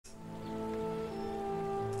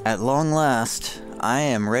At long last, I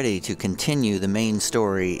am ready to continue the main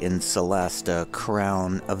story in Solasta,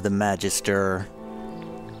 Crown of the Magister.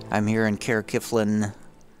 I'm here in Caer Kiflin,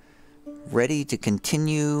 ready to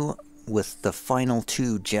continue with the final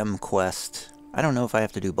 2 gem quests. I don't know if I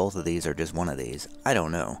have to do both of these or just one of these. I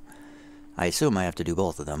don't know. I assume I have to do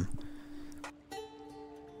both of them.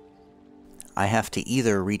 I have to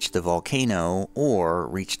either reach the volcano or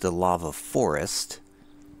reach the lava forest.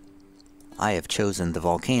 I have chosen the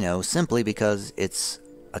volcano simply because it's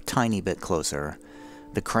a tiny bit closer.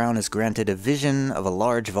 The crown is granted a vision of a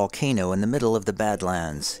large volcano in the middle of the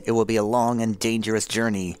Badlands. It will be a long and dangerous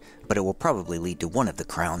journey, but it will probably lead to one of the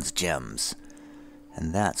crown's gems.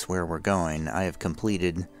 And that's where we're going. I have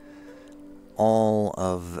completed all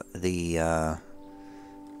of the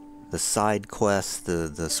side quests,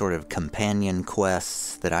 the sort of companion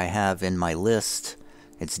quests that I have in my list.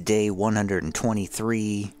 It's day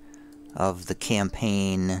 123 of the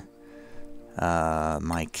campaign.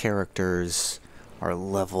 My characters are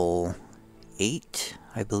level 8,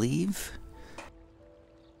 I believe.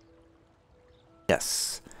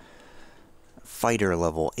 Yes. Fighter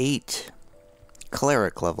level 8,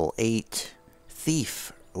 Cleric level 8,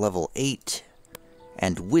 Thief level 8,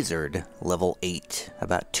 and Wizard level 8.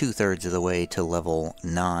 About 2/3 of the way to level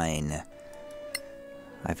 9.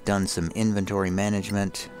 I've done some inventory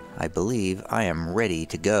management. I believe I am ready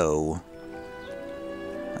to go.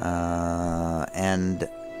 And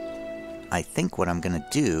I think what I'm gonna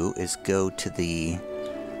do is go to the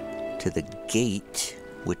gate,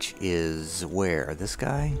 which is where? This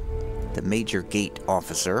guy? The Major Gate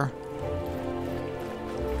Officer.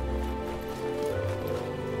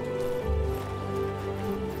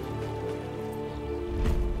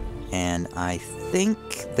 And I think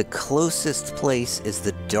the closest place is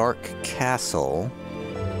the Dark Castle.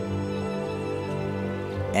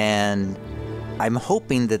 And I'm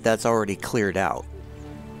hoping that that's already cleared out.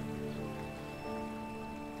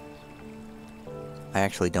 I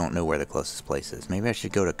actually don't know where the closest place is. Maybe I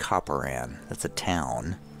should go to Copperan. That's a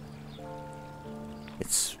town.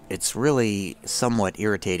 It's really somewhat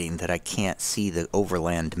irritating that I can't see the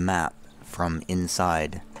overland map from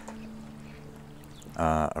inside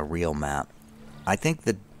a real map. I think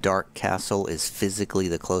the Dark Castle is physically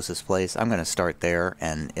the closest place. I'm going to start there,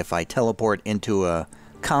 and if I teleport into a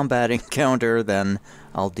combat encounter, then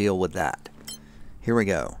I'll deal with that. Here we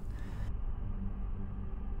go.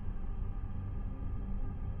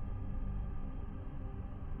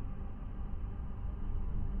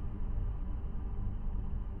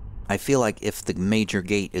 I feel like if the major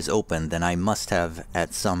gate is open, then I must have,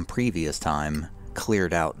 at some previous time,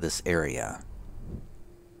 cleared out this area.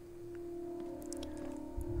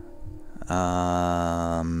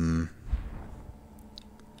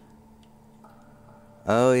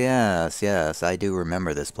 Oh, yes, yes, I do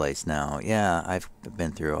remember this place now. Yeah, I've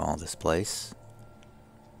been through all this place.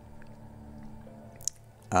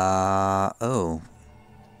 Oh.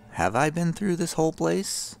 Have I been through this whole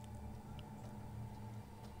place?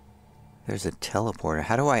 There's a teleporter.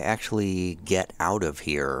 How do I actually get out of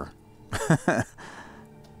here?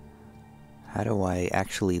 How do I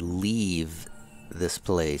actually leave this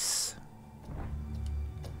place?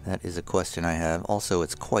 That is a question I have. Also,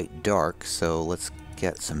 it's quite dark, so let's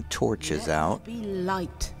get some torches out. Be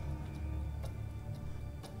light.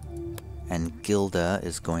 And Gilda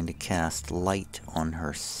is going to cast light on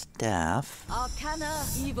her staff. Arcana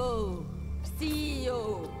Evo.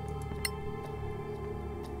 CEO.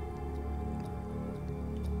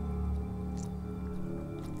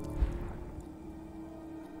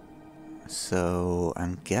 So,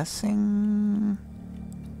 I'm guessing...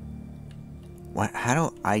 What?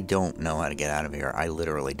 I don't know how to get out of here. I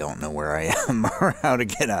literally don't know where I am or how to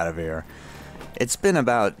get out of here. It's been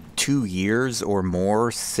about 2 years or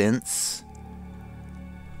more since...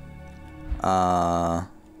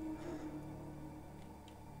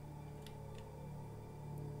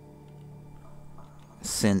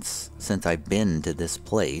 Since I've been to this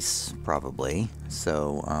place, probably.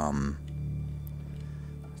 So,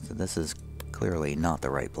 so this is clearly not the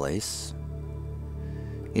right place.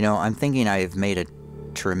 You know, I'm thinking I've made a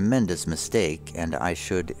tremendous mistake, and I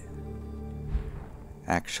should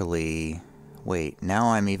actually... Wait,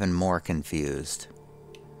 now I'm even more confused.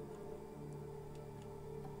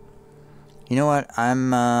 You know what?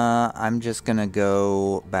 I'm just gonna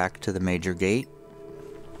go back to the major gate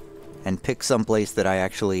and pick some place that I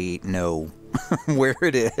actually know where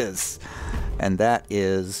it is. And that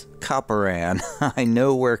is Copperan. I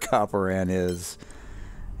know where Copperan is.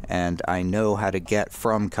 And I know how to get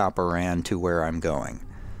from Copperan to where I'm going.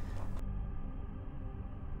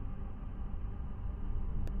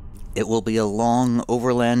 It will be a long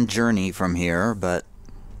overland journey from here, but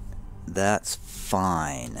that's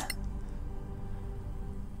fine.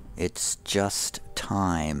 It's just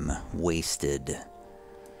time wasted.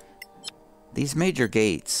 These major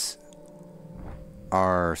gates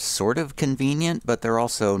are sort of convenient, but they're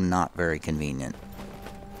also not very convenient.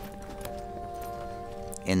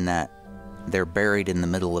 In that they're buried in the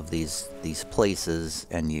middle of these places,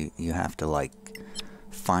 and you have to, like,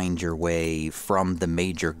 find your way from the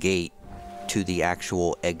major gate to the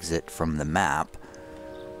actual exit from the map,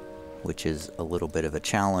 which is a little bit of a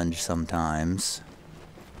challenge sometimes.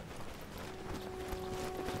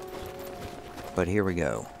 But here we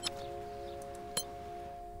go.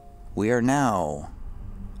 We are now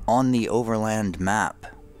on the overland map.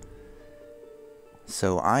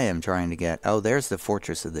 So I am trying to get... Oh, there's the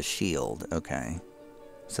Fortress of the Shield. Okay.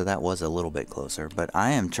 So that was a little bit closer. But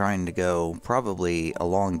I am trying to go probably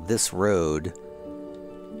along this road.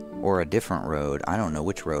 Or a different road. I don't know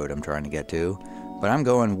which road I'm trying to get to. But I'm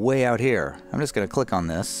going way out here. I'm just going to click on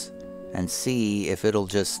this and see if it'll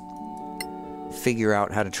just figure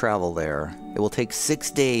out how to travel there. It will take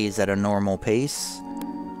 6 days at a normal pace.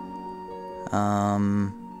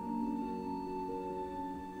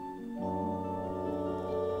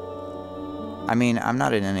 I mean, I'm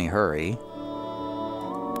not in any hurry.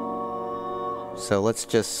 So let's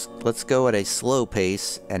go at a slow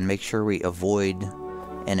pace and make sure we avoid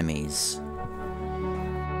enemies.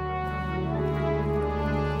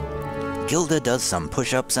 Gilda does some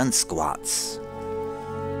push-ups and squats.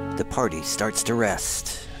 The party starts to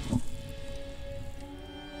rest.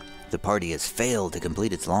 The party has failed to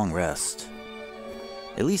complete its long rest.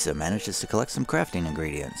 Elisa manages to collect some crafting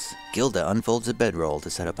ingredients. Gilda unfolds a bedroll to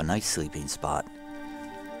set up a nice sleeping spot.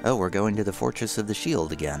 Oh, we're going to the Fortress of the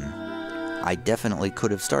Shield again. I definitely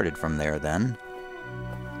could have started from there then.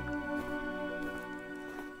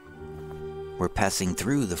 We're passing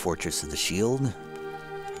through the Fortress of the Shield.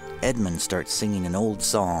 Edmund starts singing an old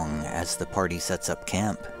song as the party sets up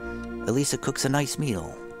camp. Elisa cooks a nice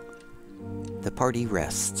meal. The party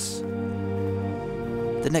rests.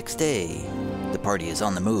 The next day, the party is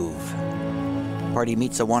on the move. The party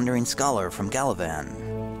meets a wandering scholar from Galavan.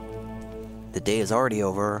 The day is already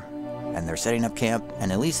over, and they're setting up camp,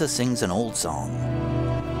 and Elisa sings an old song.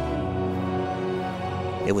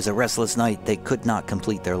 It was a restless night. They could not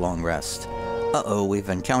complete their long rest. Uh-oh, we've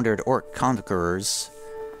encountered orc conquerors.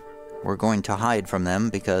 We're going to hide from them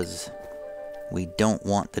because we don't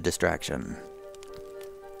want the distraction.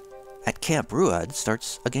 At camp, Ruad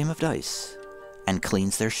starts a game of dice and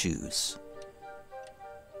cleans their shoes.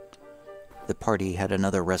 The party had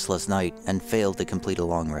another restless night and failed to complete a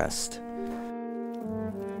long rest.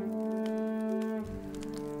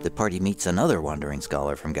 The party meets another wandering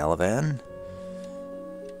scholar from Galavan.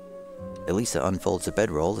 Elisa unfolds a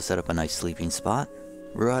bedroll to set up a nice sleeping spot.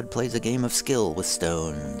 Ruad plays a game of skill with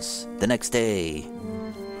stones. The next day,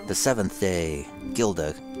 the 7th day,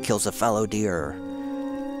 Gilda kills a fallow deer.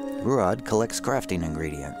 Ruad collects crafting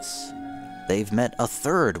ingredients. They've met a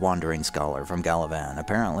third wandering scholar from Galavan.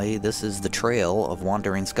 Apparently, this is the trail of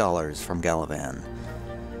wandering scholars from Galavan.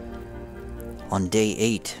 On day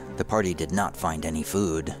 8, the party did not find any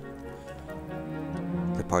food.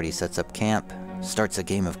 The party sets up camp, starts a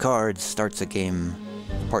game of cards, starts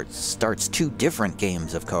 2 different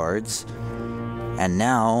games of cards, and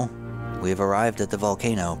now we have arrived at the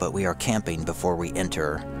volcano, but we are camping before we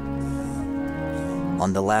enter.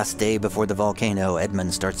 On the last day before the volcano,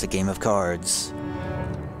 Edmund starts a game of cards.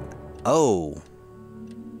 Oh!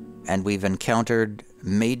 And we've encountered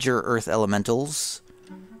major earth elementals.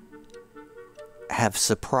 Have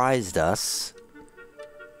surprised us.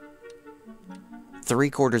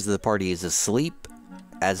 3/4 of the party is asleep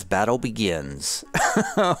as battle begins.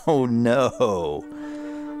 Oh no!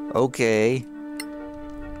 Okay.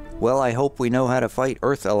 Well, I hope we know how to fight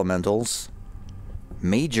earth elementals.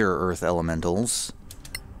 Major earth elementals.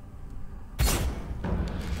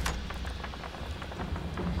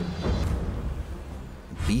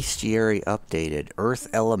 Bestiary updated. Earth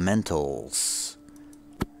elementals.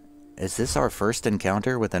 Is this our first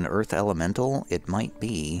encounter with an earth elemental? It might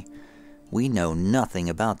be. We know nothing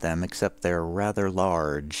about them except they're rather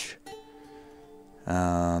large.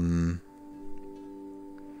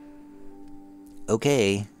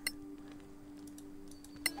 Okay.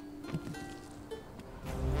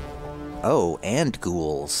 Oh, and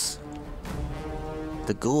ghouls.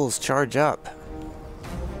 The ghouls charge up.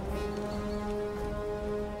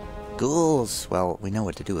 Ghouls! Well, we know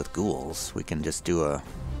what to do with ghouls. We can just do a...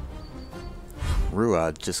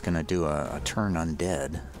 Ruad's just gonna do a turn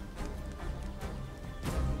undead.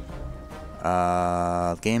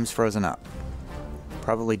 Game's frozen up.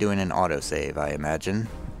 Probably doing an autosave, I imagine.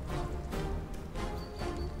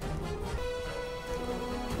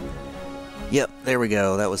 Yep, there we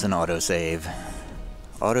go. That was an autosave.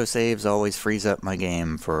 Autosaves always freeze up my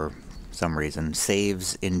game for some reason.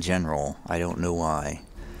 Saves in general. I don't know why.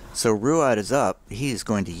 So Ruad is up. He's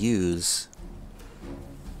going to use...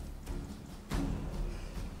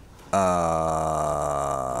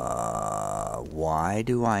 why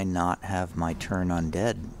do I not have my turn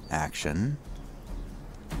undead action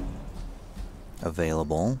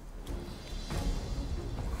available?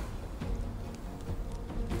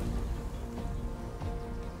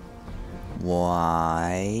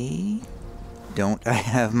 Why don't I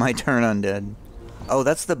have my turn undead? Oh,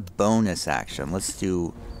 that's the bonus action. Let's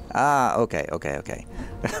do... Ah, okay.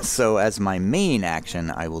 So as my main action,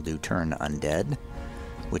 I will do turn undead,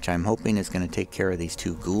 which I'm hoping is going to take care of these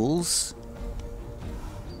two ghouls.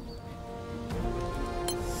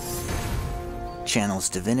 Channels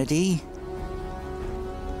Divinity.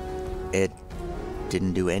 It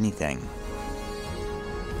didn't do anything.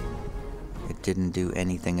 It didn't do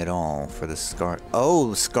anything at all for the Scar... Oh,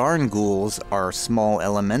 Skarn ghouls are small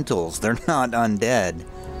elementals. They're not undead.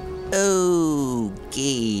 Okay,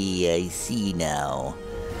 I see now.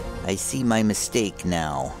 I see my mistake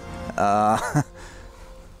now.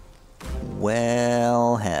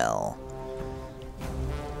 Well, hell.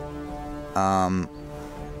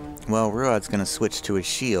 Well, Ruad's gonna switch to his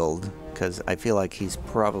shield, because I feel like he's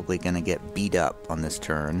probably gonna get beat up on this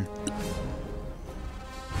turn.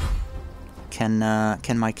 Can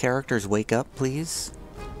my characters wake up, please?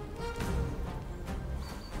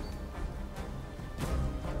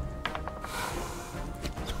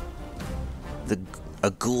 A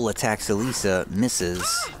ghoul attacks Elisa, misses.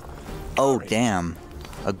 Oh, damn.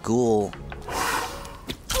 A ghoul...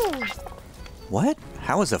 What?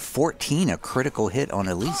 How is a 14 a critical hit on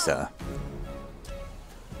Elisa?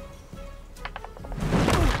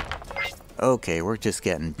 Okay, we're just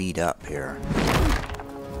getting beat up here.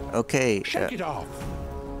 Okay, shake it off.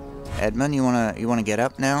 Edmund, you wanna get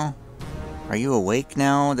up now? Are you awake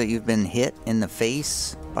now that you've been hit in the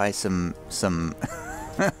face by some some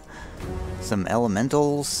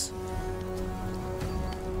elementals?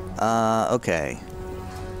 Okay.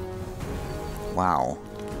 Wow.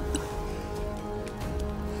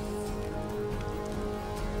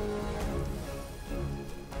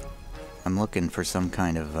 I'm looking for some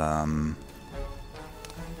kind of,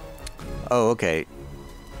 Oh, okay.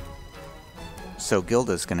 So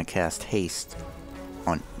Gilda's gonna cast haste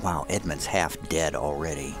on... Wow, Edmund's half dead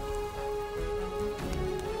already.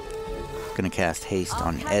 Gonna cast haste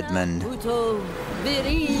on Edmund.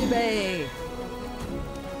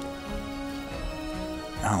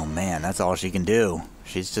 Oh man, that's all she can do.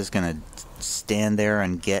 She's just gonna stand there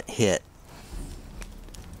and get hit.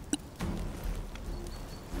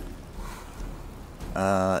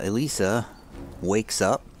 Elisa wakes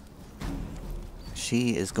up.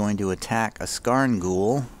 She is going to attack a Skarn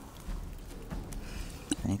ghoul.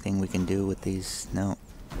 Anything we can do with these? No.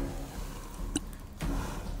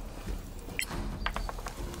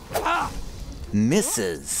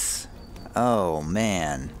 Misses. Oh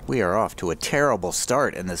man, we are off to a terrible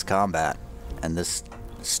start in this combat and this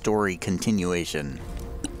story continuation.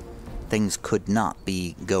 Things could not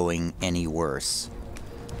be going any worse.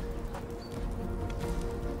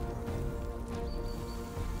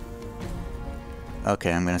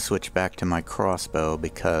 Okay, I'm going to switch back to my crossbow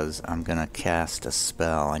because I'm going to cast a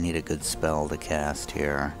spell. I need a good spell to cast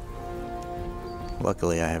here.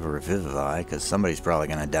 Luckily I have a Revivify because somebody's probably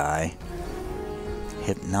going to die.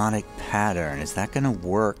 Hypnotic Pattern. Is that going to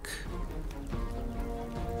work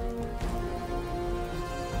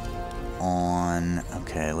on...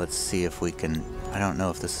 Okay, let's see if we can... I don't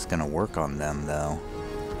know if this is going to work on them though.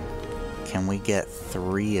 Can we get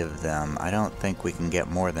 3 of them? I don't think we can get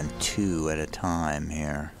more than 2 at a time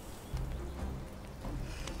here.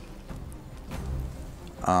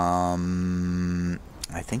 I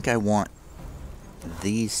think I want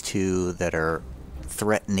these 2 that are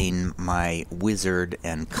threatening my wizard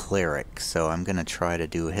and cleric. So I'm going to try to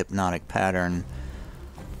do a Hypnotic Pattern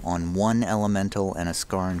on 1 elemental and a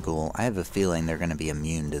Skarn ghoul. I have a feeling they're going to be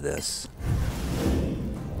immune to this.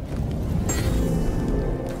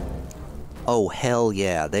 Oh, hell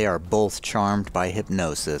yeah. They are both charmed by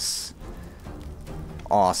hypnosis.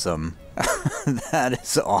 Awesome. That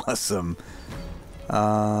is awesome.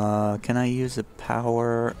 Can I use a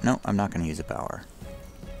power? No, I'm not going to use a power.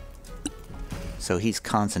 So he's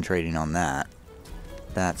concentrating on that.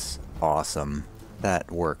 That's awesome.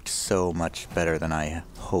 That worked so much better than I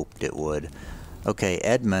hoped it would. Okay,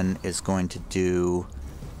 Edmund is going to do,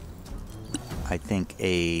 I think,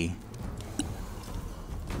 a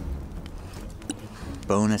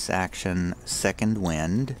bonus action Second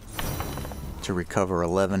Wind to recover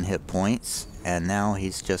 11 hit points. And now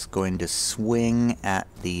he's just going to swing at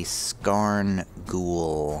the Skarn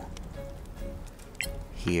Ghoul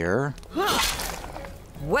here.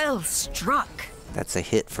 Well struck. That's a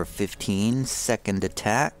hit for 15. Second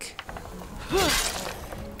attack.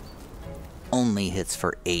 Only hits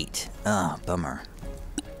for 8. Ah, bummer.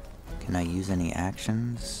 Can I use any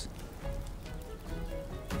actions?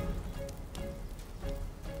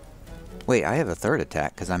 Wait, I have a third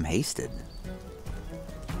attack because I'm hasted.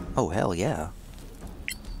 Oh, hell yeah.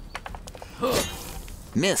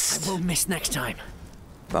 Missed! I won't miss next time.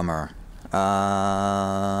 Bummer.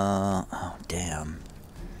 Oh, damn.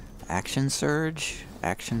 Action Surge?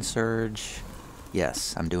 Action Surge?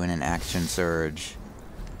 Yes, I'm doing an Action Surge.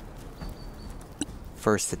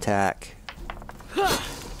 First attack.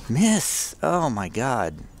 Miss! Oh my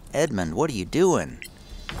god. Edmund, what are you doing?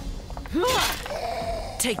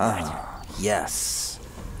 Take that. Yes.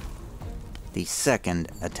 The second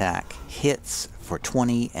attack hits for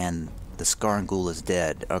 20 and the Skarn Ghoul is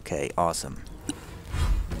dead. Okay, awesome.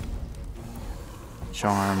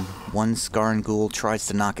 Charm. One Skarn Ghoul tries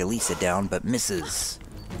to knock Elisa down but misses.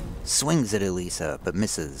 Swings at Elisa but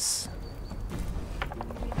misses.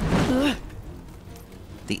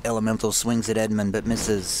 The elemental swings at Edmund but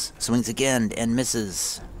misses. Swings again and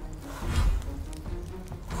misses.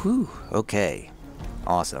 Whew. Okay.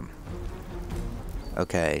 Awesome.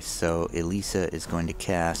 Okay, so Elisa is going to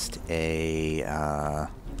cast a,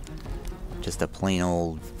 just a plain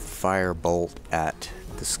old firebolt at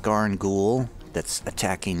the Skarn Ghoul that's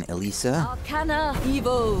attacking Elisa. Volcano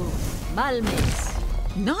Evo.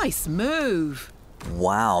 Malmis. Nice move.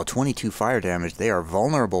 Wow, 22 fire damage. They are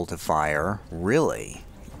vulnerable to fire. Really?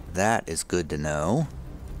 That is good to know.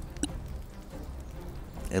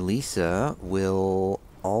 Elisa will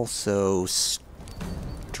also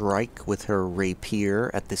strike with her rapier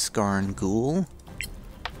at the Skarn Ghoul.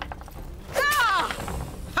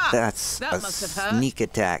 That's That a must have hurt. sneak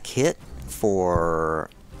attack hit for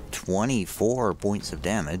 24 points of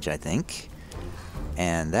damage, I think.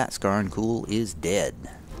 And that Skarn Ghoul is dead.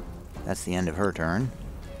 That's the end of her turn.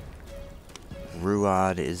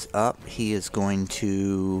 Ruad is up. He is going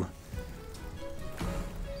to...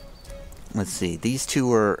 Let's see. These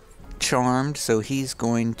two are charmed, so he's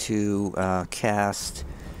going to cast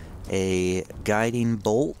a guiding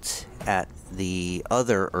bolt at the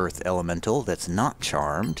other earth elemental that's not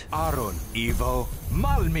charmed. Aron Evo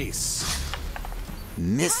Malmis.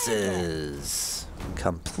 Misses.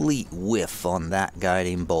 Complete whiff on that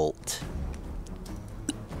guiding bolt.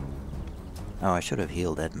 Oh, I should have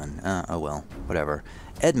healed Edmund. Oh well, whatever.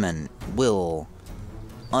 Edmund will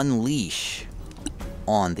unleash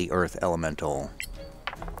on the earth elemental.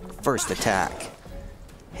 First attack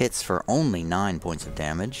hits for only 9 points of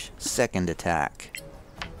damage. Second attack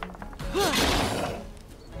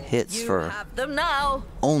hits You for have them now.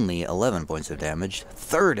 only 11 points of damage.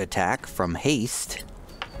 Third attack from haste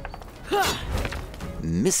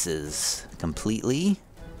misses completely.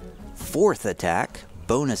 Fourth attack,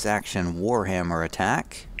 bonus action Warhammer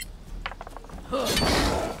attack,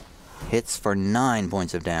 hits for 9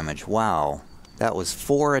 points of damage. Wow, that was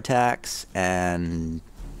 4 attacks and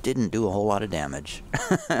didn't do a whole lot of damage.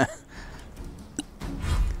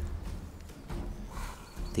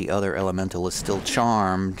 The other elemental is still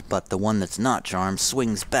charmed, but the one that's not charmed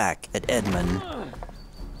swings back at Edmund.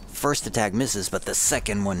 First attack misses, but the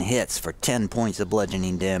second one hits for 10 points of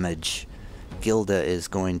bludgeoning damage. Gilda is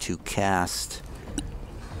going to cast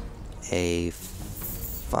a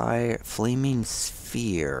flaming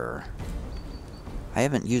sphere. I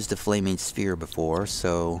haven't used a flaming sphere before,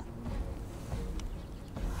 so...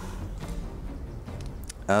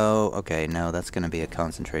 Oh, okay, no, that's going to be a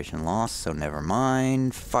concentration loss, so never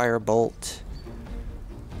mind. Firebolt.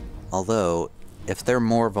 Although, if they're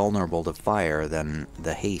more vulnerable to fire, then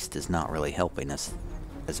the haste is not really helping us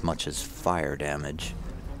as much as fire damage.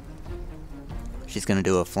 She's going to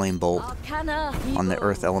do a flame bolt Volcano on the Evo.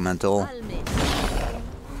 earth elemental. Malmis.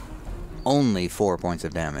 Only 4 points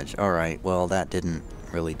of damage. Alright, well, that didn't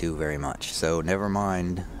really do very much, so never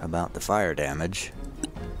mind about the fire damage.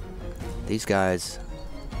 These guys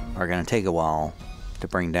are going to take a while to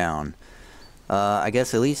bring down. I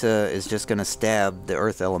guess Elisa is just going to stab the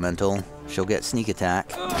earth elemental. She'll get sneak attack.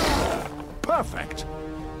 Perfect.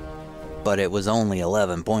 But it was only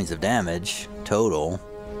 11 points of damage total.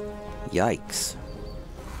 Yikes.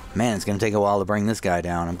 Man, it's going to take a while to bring this guy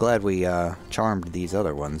down. I'm glad we charmed these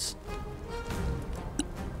other ones.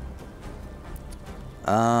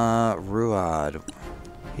 Ruad.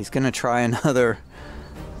 He's going to try another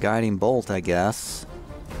guiding bolt, I guess.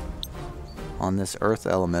 on this Earth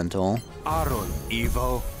Elemental. Arun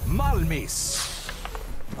Evo Malmis.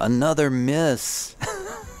 Another miss!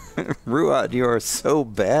 Ruad, you are so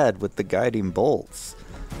bad with the guiding bolts.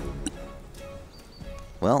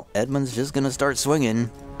 Well, Edmund's just gonna start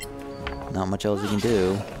swinging. Not much else he can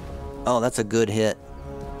do. Oh, that's a good hit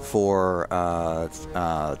for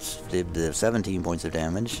 17 points of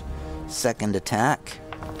damage. Second attack.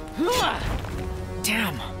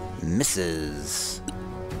 Damn. Misses.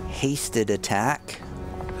 Hasted attack.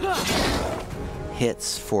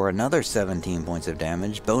 Hits for another 17 points of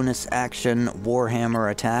damage. Bonus action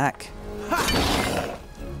Warhammer attack.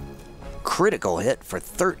 Critical hit for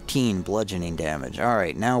 13 bludgeoning damage.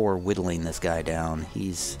 Alright, now we're whittling this guy down.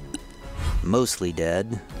 He's mostly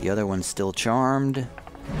dead. The other one's still charmed.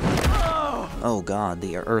 Oh god,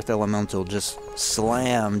 the Earth Elemental just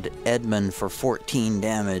slammed Edmund for 14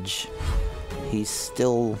 damage. He's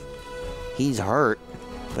hurt,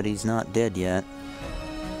 but he's not dead yet.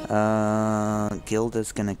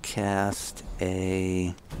 Gilda's gonna cast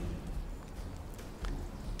a...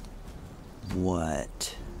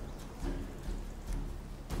 what?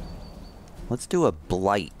 Let's do a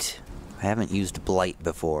Blight. I haven't used Blight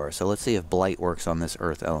before, so let's see if Blight works on this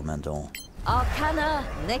Earth Elemental. Arcana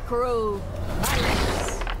Necro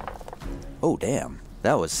Malmis. Oh, damn.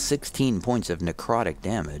 That was 16 points of necrotic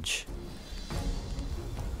damage.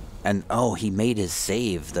 And, oh, he made his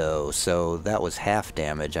save, though, so that was half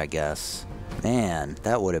damage, I guess. Man,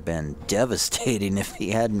 that would have been devastating if he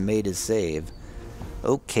hadn't made his save.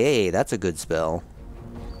 Okay, that's a good spell.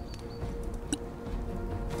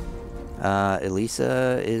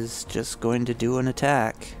 Elisa is just going to do an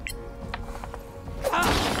attack.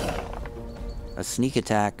 A sneak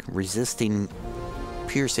attack, resisting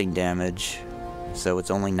piercing damage, so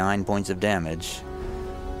it's only 9 points of damage.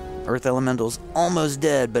 Earth Elemental's almost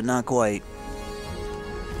dead, but not quite.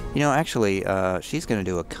 You know, actually, she's going to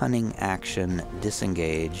do a cunning action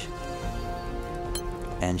disengage.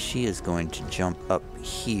 And she is going to jump up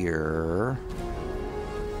here.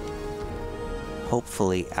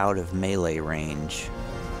 Hopefully out of melee range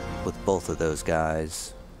with both of those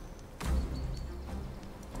guys.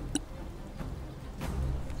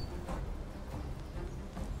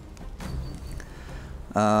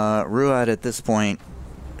 Ruad at this point,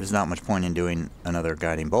 there's not much point in doing another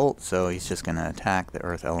guiding bolt, so he's just going to attack the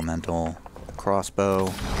Earth Elemental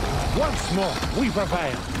crossbow. Once more, we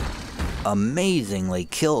prevail. Amazingly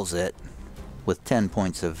kills it with 10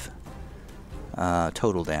 points of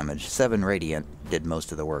total damage. 7 radiant did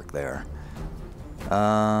most of the work there.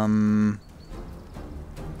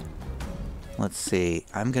 Let's see.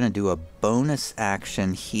 I'm going to do a bonus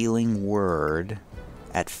action healing word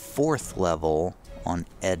at 4th level on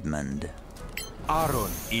Edmund.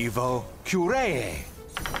 Arun Evo Cure. I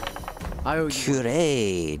owe you.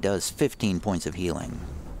 Cure does 15 points of healing.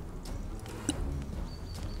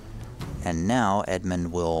 And now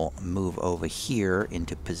Edmund will move over here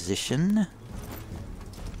into position.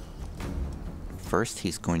 First,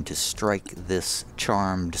 he's going to strike this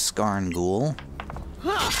charmed Skarnghoul.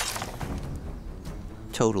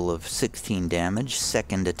 Total of 16 damage.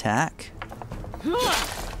 Second attack.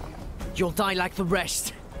 You'll die like the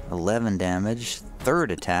rest. 11 damage.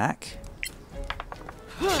 Third attack.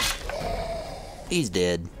 He's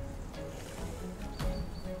dead.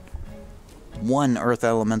 1 Earth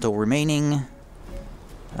Elemental remaining.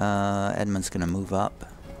 Edmund's going to move up.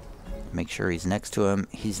 Make sure he's next to him.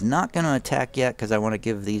 He's not going to attack yet because I want to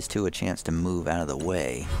give these two a chance to move out of the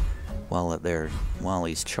way while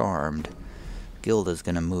he's charmed. Gilda's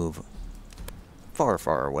going to move far,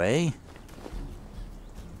 far away.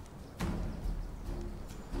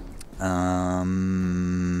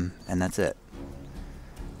 And that's it.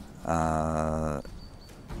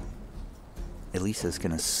 Elisa's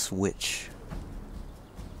going to switch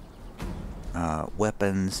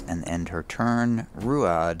weapons and end her turn.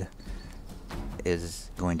 Ruad is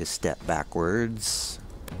going to step backwards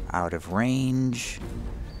out of range.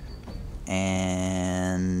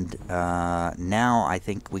 And now I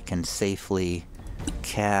think we can safely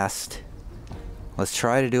cast... Let's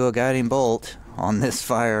try to do a guiding bolt on this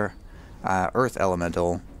fire Earth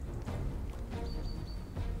Elemental.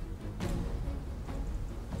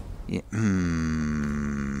 You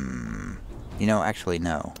know, actually,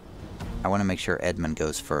 no. I want to make sure Edmund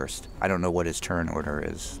goes first. I don't know what his turn order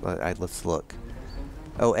is. Let's look.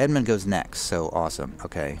 Oh, Edmund goes next, so awesome.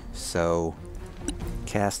 Okay, so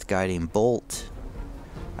cast Guiding Bolt.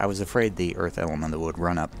 I was afraid the Earth Elemental would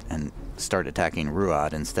run up and start attacking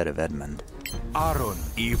Ruad instead of Edmund. Arun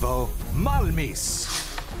Evo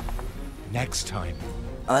Malmis. Next time.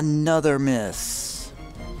 Another miss.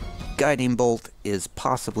 Guiding Bolt is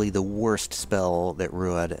possibly the worst spell that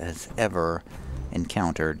Ruad has ever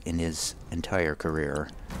encountered in his entire career.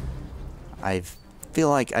 I feel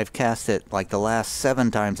like I've cast it, like the last 7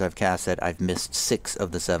 times I've cast it, I've missed 6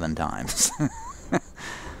 of the 7 times.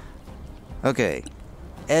 Okay,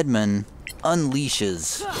 Edmund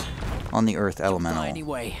unleashes on the Earth Elemental.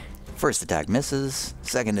 Anyway. First attack misses,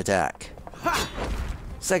 second attack.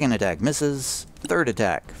 Second attack misses, third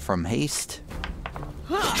attack from haste.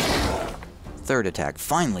 Third attack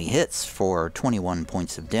finally hits for 21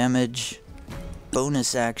 points of damage.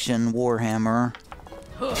 Bonus action, Warhammer.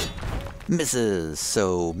 Misses,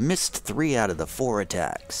 so missed 3 out of the 4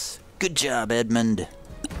 attacks. Good job, Edmund.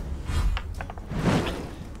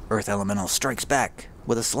 Earth Elemental strikes back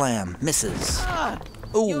with a slam, misses.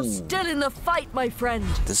 You're Ooh, still in the fight, my friend.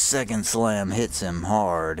 the second slam hits him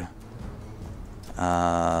hard.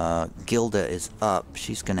 Gilda is up.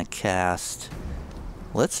 She's gonna cast...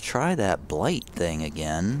 Let's try that blight thing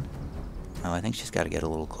again. Oh, I think she's got to get a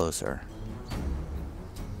little closer.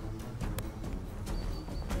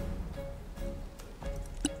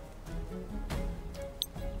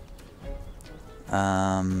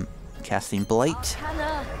 Casting blight.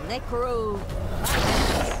 Volcano, Necro.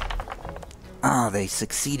 Ah, they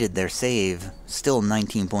succeeded their save. Still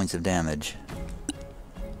 19 points of damage.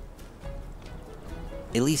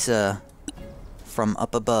 Elisa, from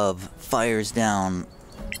up above, fires down.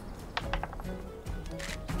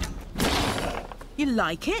 You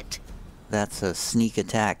like it? That's a sneak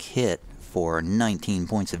attack hit for 19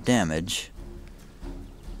 points of damage.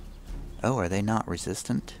 Oh, are they not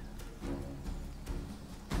resistant?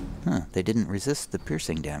 Huh, they didn't resist the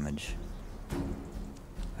piercing damage.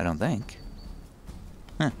 I don't think.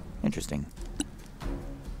 Huh, interesting.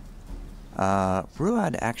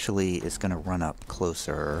 Ruad actually is going to run up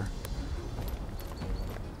closer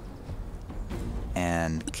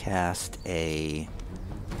and cast a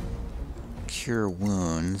Cure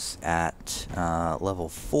Wounds at level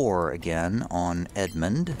 4 again on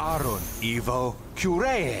Edmund. Aron Evo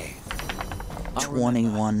Curee.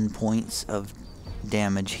 21 points of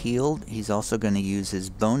damage healed. He's also going to use his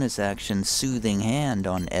bonus action Soothing Hand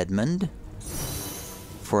on Edmund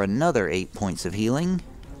for another 8 points of healing.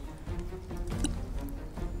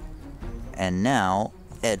 And now,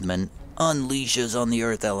 Edmund unleashes on the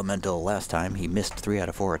Earth Elemental. Last time, he missed 3 out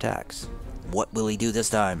of 4 attacks. What will he do this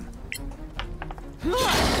time?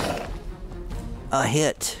 A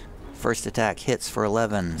hit. First attack hits for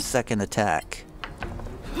 11. Second attack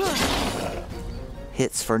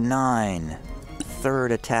hits for 9.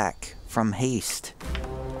 Third attack from haste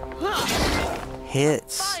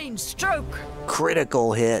hits. Fine stroke.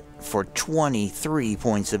 Critical hit for 23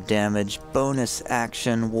 points of damage. Bonus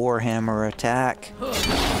action Warhammer attack.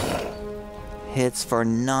 Hits for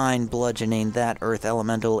 9 bludgeoning. That Earth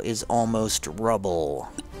Elemental is almost rubble.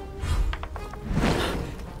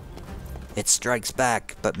 It strikes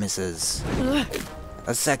back, but misses.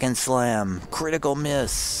 A second slam. Critical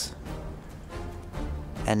miss.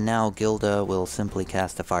 And now Gilda will simply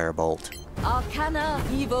cast a firebolt. Arcana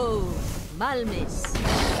Evo. Malmis.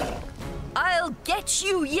 I'll get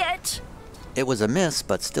you yet. It was a miss,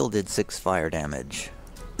 but still did 6 fire damage.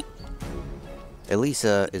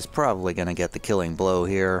 Elisa is probably going to get the killing blow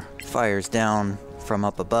here. Fires down from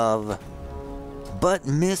up above, but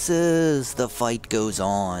misses. The fight goes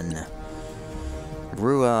on.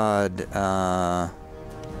 Ruad,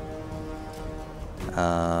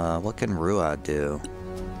 what can Ruad do?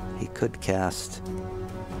 He could cast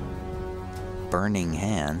Burning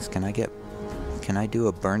Hands. Can I do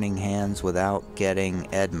a Burning Hands without getting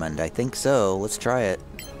Edmund? I think so. Let's try it.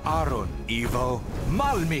 Aron Evo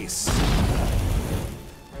Malmis.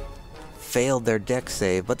 Failed their dex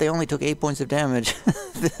save, but they only took 8 points of damage.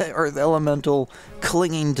 The Earth Elemental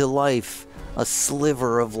clinging to life. A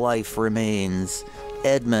sliver of life remains.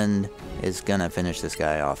 Edmund is gonna finish this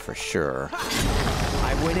guy off for sure.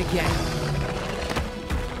 I win again.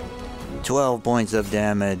 12 points of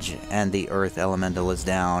damage, and the Earth Elemental is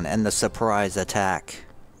down, and the surprise attack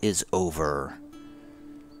is over.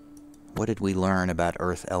 What did we learn about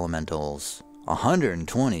Earth Elementals?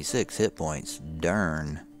 126 hit points.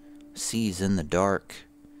 Darn. Sees in the dark.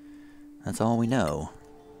 That's all we know.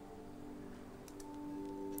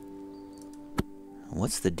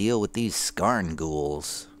 What's the deal with these Skarn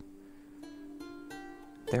ghouls?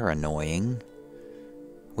 They're annoying.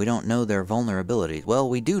 We don't know their vulnerabilities. Well,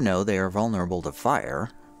 we do know they are vulnerable to fire.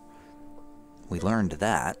 We learned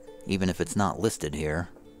that, even if it's not listed here.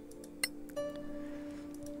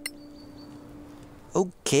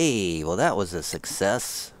 Okay, well that was a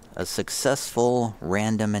success. A successful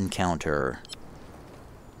random encounter.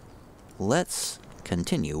 Let's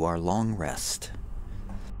continue our long rest.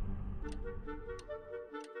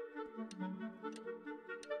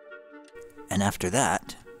 And after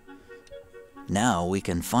that, now we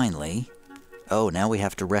can finally... Oh, now we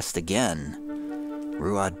have to rest again.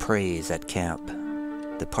 Ruad prays at camp.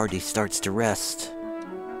 The party starts to rest.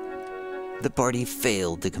 The party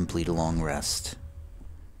failed to complete a long rest.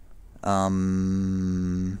 I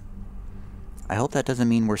hope that doesn't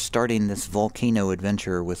mean we're starting this volcano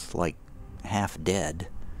adventure with, like, half dead.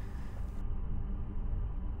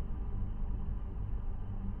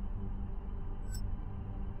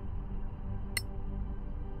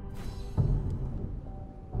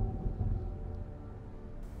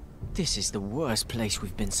 This is the worst place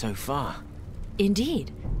we've been so far.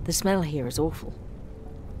 Indeed, the smell here is awful.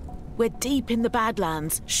 We're deep in the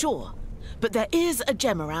Badlands, sure. But there is a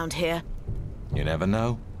gem around here. You never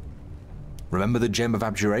know. Remember the Gem of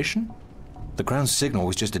Abjuration? The Crown's signal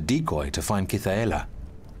was just a decoy to find Kithaela.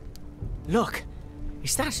 Look,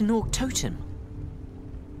 is that an orc totem?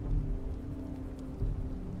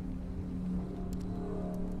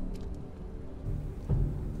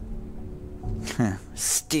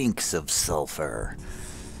 Stinks of sulfur.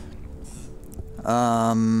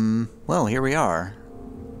 Well, here we are.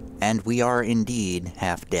 And we are indeed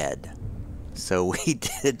half dead. So we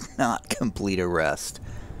did not complete a rest.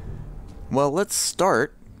 Well, let's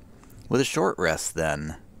start with a short rest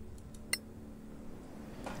then.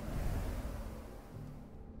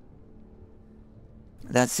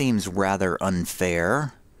 That seems rather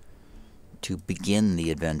unfair to begin the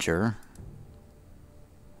adventure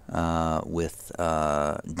with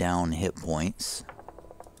down hit points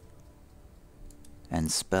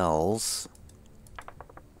and spells.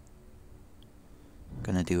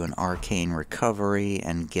 Gonna do an arcane recovery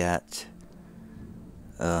and get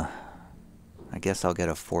I guess I'll get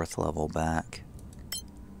a 4th level back.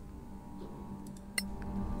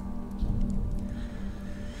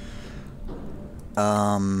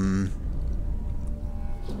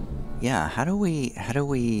 Yeah, how do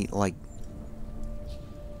we like,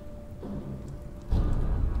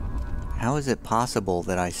 how is it possible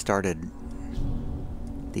that I started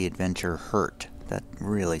the adventure hurt? That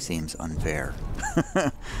really seems unfair.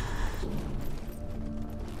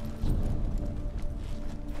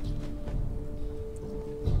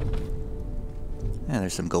 Yeah,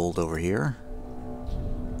 there's some gold over here.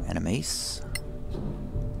 And a mace.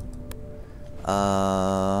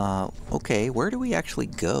 Okay, where do we actually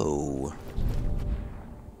go?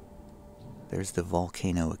 There's the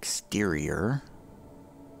volcano exterior.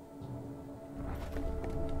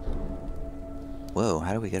 Whoa,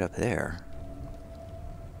 how do we get up there?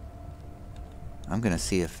 I'm gonna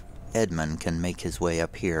see if Edmund can make his way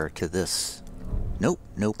up here to this. Nope,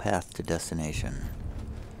 no path to destination.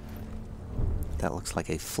 That looks like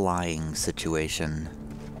a flying situation.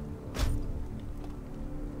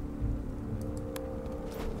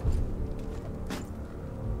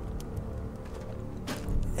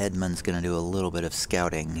 Edmund's gonna do a little bit of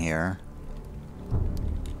scouting here.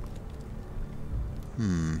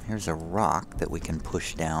 Here's a rock that we can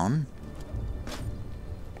push down.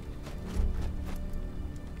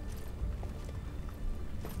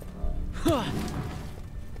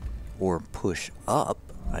 Or push up,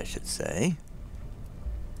 I should say.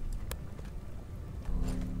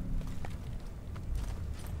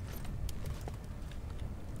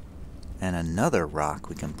 And another rock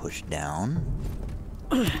we can push down.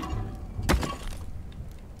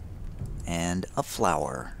 And a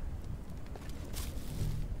flower.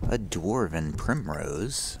 A dwarven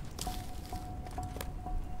primrose.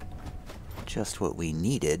 Just what we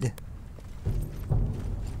needed.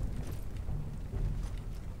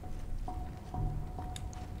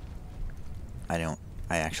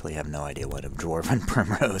 I actually have no idea what a dwarven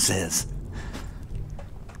primrose is.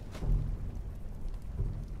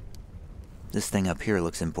 This thing up here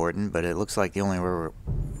looks important, but it looks like the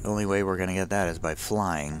only way we're gonna get that is by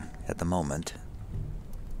flying at the moment.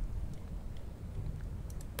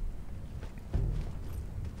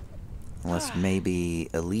 Unless maybe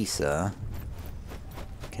Elisa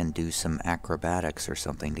can do some acrobatics or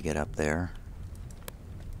something to get up there.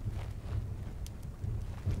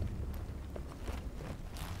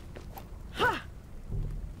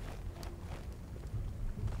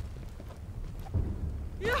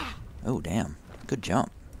 Oh, damn. Good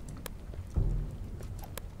jump.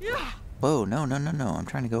 Whoa, no. I'm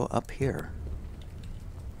trying to go up here.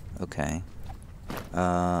 Okay.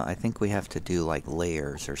 I think we have to do, like,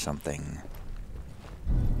 layers or something.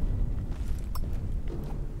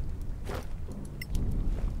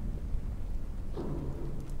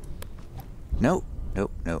 Nope.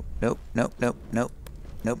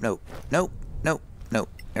 Nope.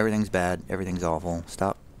 Everything's bad. Everything's awful.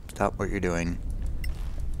 Stop. Stop what you're doing.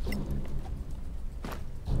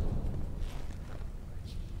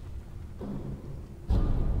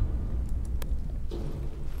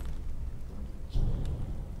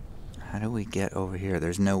 How do we get over here?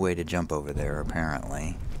 There's no way to jump over there,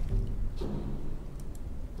 apparently.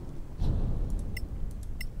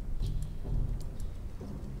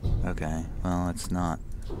 Okay, well, it's not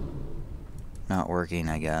working,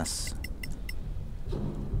 I guess.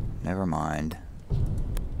 Never mind.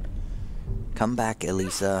 Come back,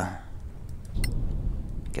 Elisa.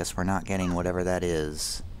 Guess we're not getting whatever that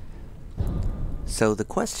is. So the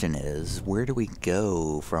question is, where do we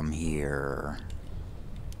go from here?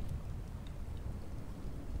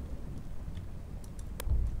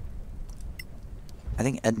 I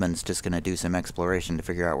think Edmund's just gonna do some exploration to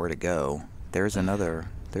figure out where to go. There's another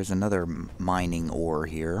mining ore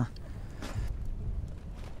here.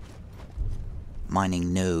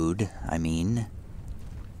 Mining node, I mean.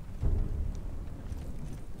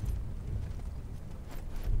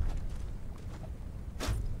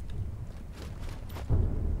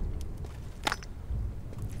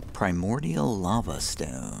 Primordial lava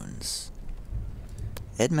stones.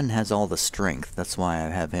 Edmund has all the strength, that's why I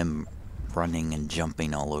have him running and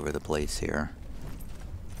jumping all over the place here.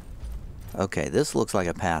 Okay, this looks like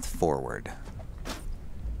a path forward.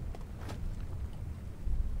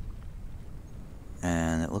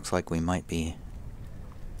 And it looks like we might be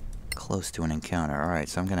close to an encounter. Alright,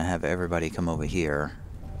 so I'm gonna have everybody come over here,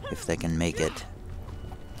 if they can make it.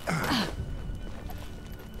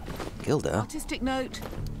 Gilda? Artistic note.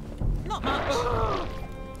 Not much.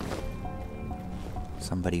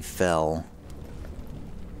 Somebody fell.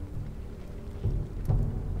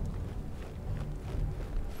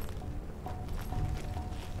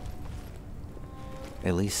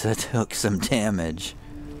 Elisa took some damage.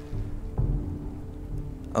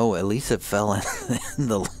 Oh, Elisa fell in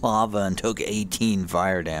the lava and took 18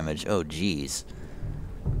 fire damage. Oh, jeez.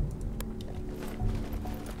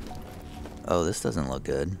 Oh, this doesn't look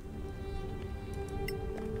good.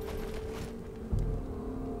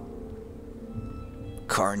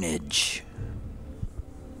 Carnage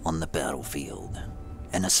on the battlefield.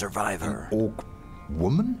 And a survivor. An orc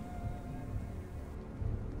woman?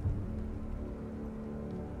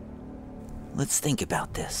 Let's think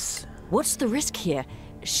about this. What's the risk here?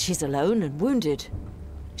 She's alone and wounded.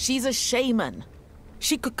 She's a shaman.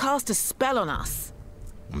 She could cast a spell on us.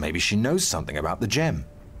 Maybe she knows something about the gem.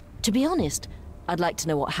 To be honest, I'd like to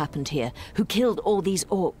know what happened here. Who killed all these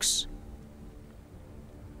orcs?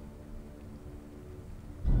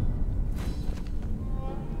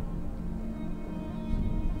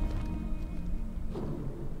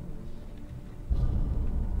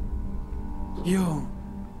 You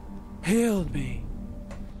healed me.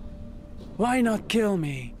 Why not kill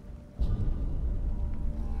me?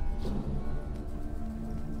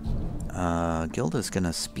 Gilda's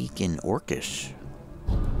gonna speak in Orcish.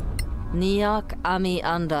 Niak Ami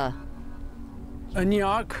Anda. A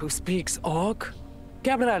Nyark who speaks Orc?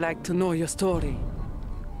 Gabriel, I'd like to know your story.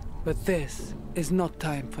 But this is not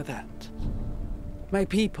time for that. My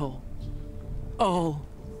people, all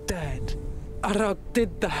dead. Arok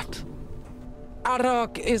did that.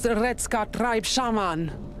 Arok is a Red Scar tribe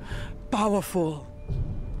shaman. Powerful.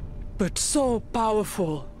 But so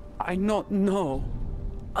powerful, I not know.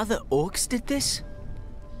 Other orcs did this?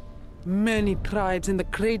 Many tribes in the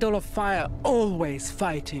Cradle of Fire always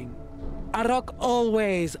fighting. Arok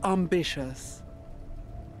always ambitious.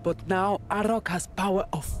 But now Arok has power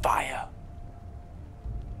of fire.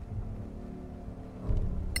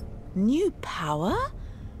 New power?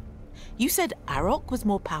 You said Arok was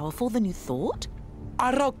more powerful than you thought?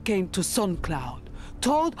 Arok came to Suncloud,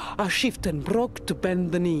 told a chieftain Brok to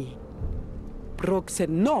bend the knee. Brok said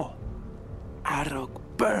no. Arok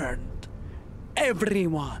burned.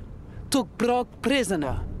 Everyone. Took Brok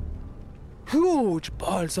prisoner. Huge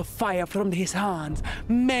balls of fire from his hands.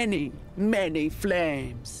 Many, many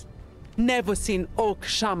flames. Never seen Orc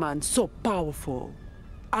shaman so powerful.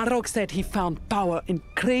 Arok said he found power in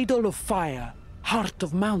Cradle of Fire, Heart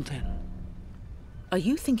of Mountain. Are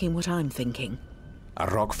you thinking what I'm thinking?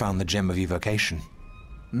 Arok found the gem of evocation.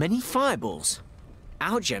 Many fireballs.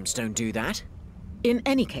 Our gems don't do that. In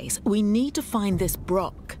any case, we need to find this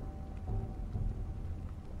Brok.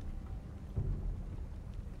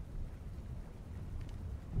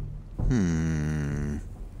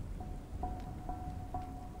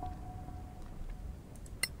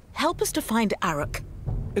 Help us to find Arok.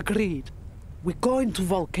 Agreed. We go into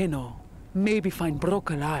Volcano. Maybe find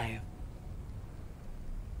Brok alive.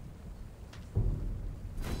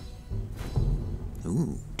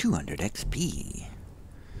 Ooh, 200 XP.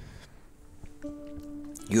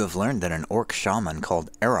 You have learned that an orc shaman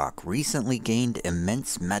called Erok recently gained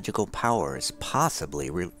immense magical powers, possibly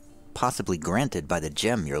granted by the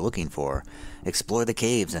gem you're looking for. Explore the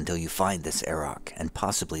caves until you find this Erok, and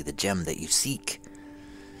possibly the gem that you seek.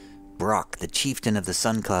 Brock, the chieftain of the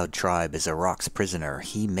Suncloud tribe, is Erok's prisoner.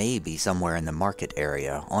 He may be somewhere in the market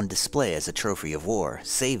area, on display as a trophy of war.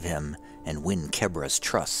 Save him, and win Kebra's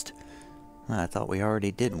trust. I thought we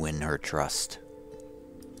already did win her trust.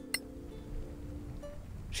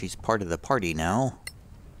 She's part of the party now.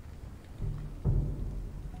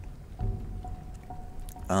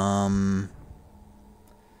 Alright,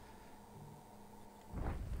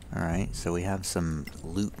 so we have some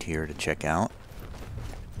loot here to check out.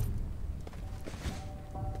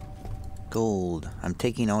 Gold. I'm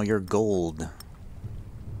taking all your gold.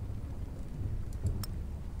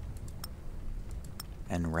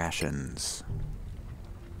 And rations.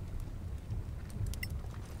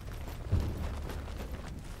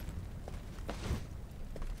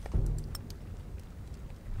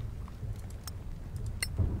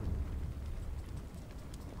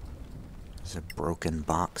 There's a broken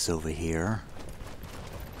box over here.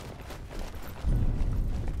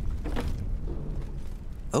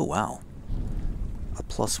 Oh, wow. A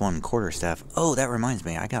 +1 quarterstaff. Oh, that reminds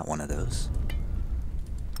me, I got one of those.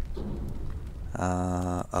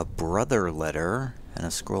 A brother letter and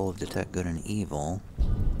a scroll of detect good and evil.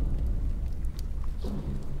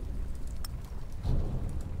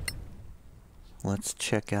 Let's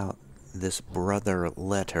check out this brother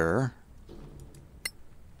letter.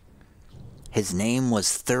 His name was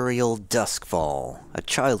Thuriel Duskfall. A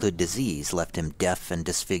childhood disease left him deaf and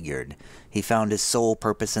disfigured. He found his sole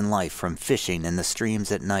purpose in life from fishing in the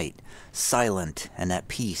streams at night. Silent and at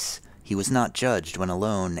peace, he was not judged when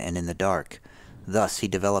alone and in the dark. Thus he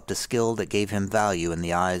developed a skill that gave him value in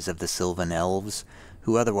the eyes of the Sylvan Elves,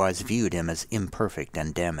 who otherwise viewed him as imperfect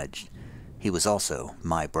and damaged. He was also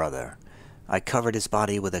my brother. I covered his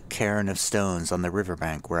body with a cairn of stones on the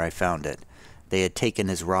riverbank where I found it. They had taken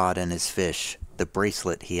his rod and his fish, the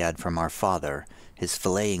bracelet he had from our father, his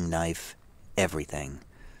filleting knife, everything.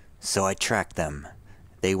 So I tracked them.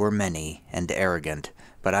 They were many and arrogant,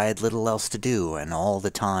 but I had little else to do and all the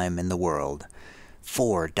time in the world.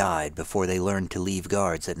 4 died before they learned to leave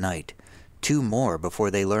guards at night. 2 more before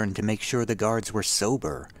they learned to make sure the guards were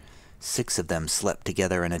sober. 6 of them slept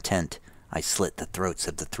together in a tent. I slit the throats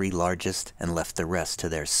of the 3 largest and left the rest to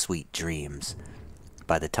their sweet dreams.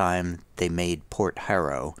 By the time they made Port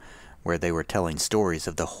Harrow, where they were telling stories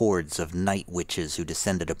of the hordes of night witches who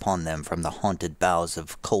descended upon them from the haunted boughs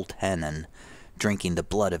of Colt Hannon, drinking the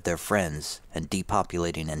blood of their friends and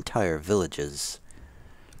depopulating entire villages.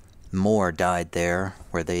 More died there,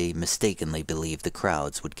 where they mistakenly believed the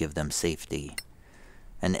crowds would give them safety.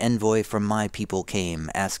 An envoy from my people came,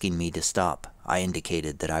 asking me to stop. I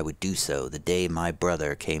indicated that I would do so the day my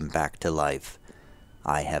brother came back to life.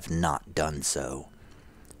 I have not done so.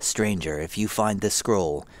 Stranger, if you find this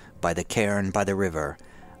scroll, by the cairn by the river,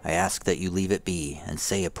 I ask that you leave it be, and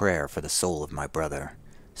say a prayer for the soul of my brother.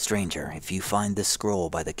 Stranger, if you find this scroll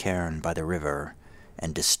by the cairn by the river,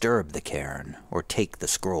 and disturb the cairn, or take the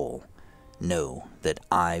scroll, know that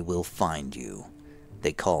I will find you.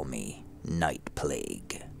 They call me Night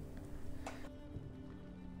Plague.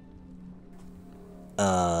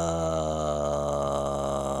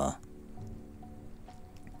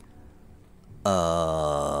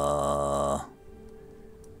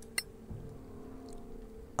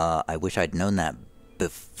 I wish I'd known that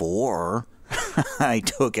before I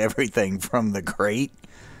took everything from the crate.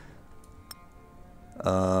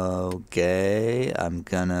 Okay, I'm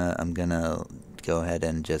gonna go ahead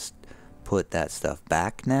and just put that stuff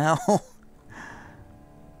back now.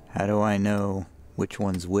 How do I know which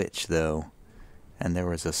one's which, though? And there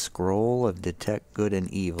was a scroll of detect good and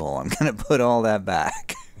evil. I'm gonna put all that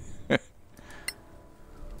back.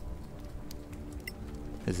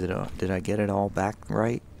 Is it? Did I get it all back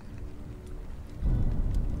right?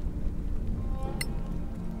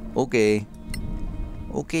 Okay.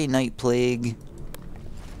 Okay, Night Plague.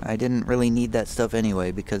 I didn't really need that stuff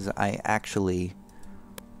anyway because I actually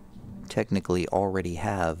technically already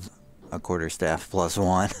have a quarterstaff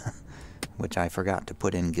 +1, which I forgot to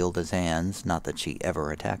put in Gilda's hands. Not that she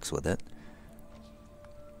ever attacks with it.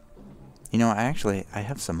 You know, I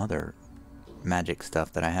have some other magic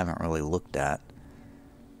stuff that I haven't really looked at.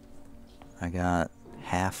 I got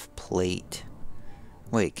half plate.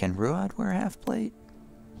 Wait, can Ruad wear half plate?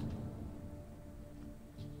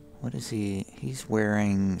 What is he? He's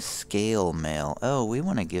wearing scale mail. Oh, we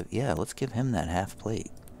want to give... Yeah, let's give him that half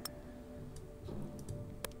plate.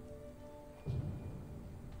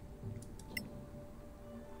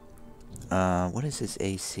 What is his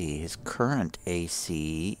AC? His current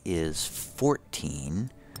AC is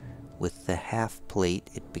 14. With the half plate,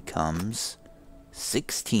 it becomes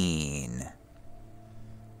 16.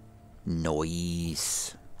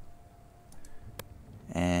 Nice.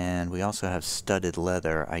 And we also have studded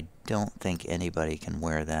leather. I don't think anybody can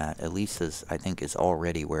wear that. Elisa's, I think, is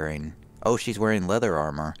already wearing... Oh, she's wearing leather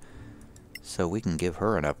armor. So we can give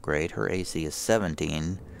her an upgrade. Her AC is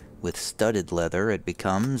 17. With studded leather, it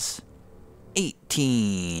becomes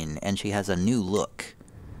 18. And she has a new look.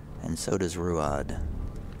 And so does Ruad.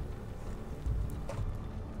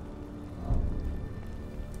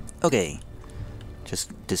 Okay.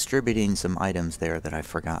 Just distributing some items there that I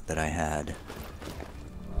forgot that I had.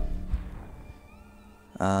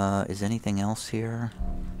 Is anything else here?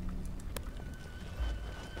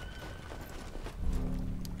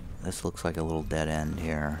 This looks like a little dead end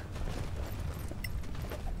here.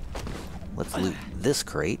 Let's loot this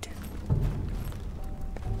crate.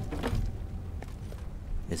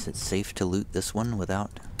 Is it safe to loot this one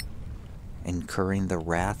without incurring the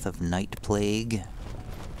wrath of Night Plague?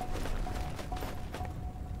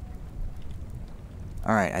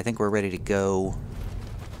 Alright, I think we're ready to go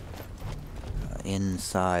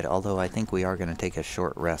inside, although I think we are going to take a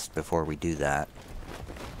short rest before we do that.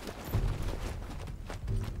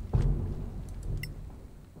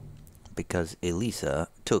 Because Elisa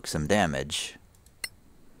took some damage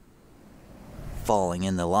falling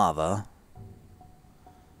in the lava.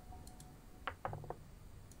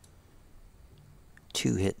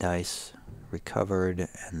 Two hit dice recovered,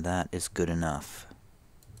 and that is good enough.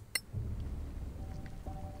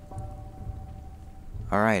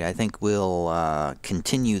 Alright, I think we'll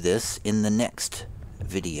continue this in the next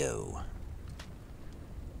video.